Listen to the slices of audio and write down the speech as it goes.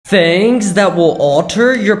Things that will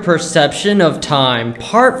alter your perception of time,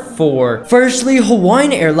 Part 4. Firstly,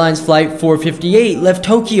 Hawaiian Airlines Flight 458 left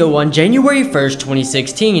Tokyo on January 1st,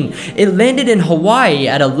 2016. It landed in Hawaii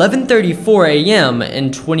at 11:34 a.m.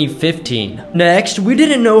 in 2015. Next, we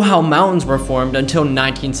didn't know how mountains were formed until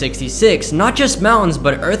 1966. Not just mountains,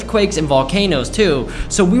 but earthquakes and volcanoes too.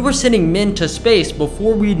 So we were sending men to space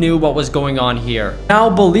before we knew what was going on here. Now,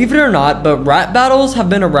 believe it or not, but rap battles have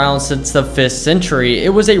been around since the 5th century. It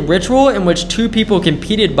was a ritual in which two people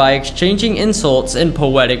competed by exchanging insults in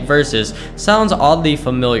poetic verses. Sounds oddly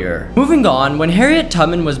familiar. Moving on, when Harriet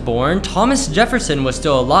Tubman was born, Thomas Jefferson was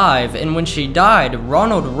still alive, and when she died,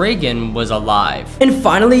 Ronald Reagan was alive. And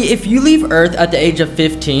finally, if you leave Earth at the age of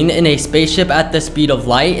 15 in a spaceship at the speed of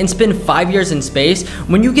light and spend 5 years in space,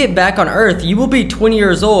 when you get back on Earth, you will be 20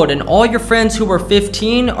 years old, and all your friends who were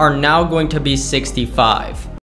 15 are now going to be 65.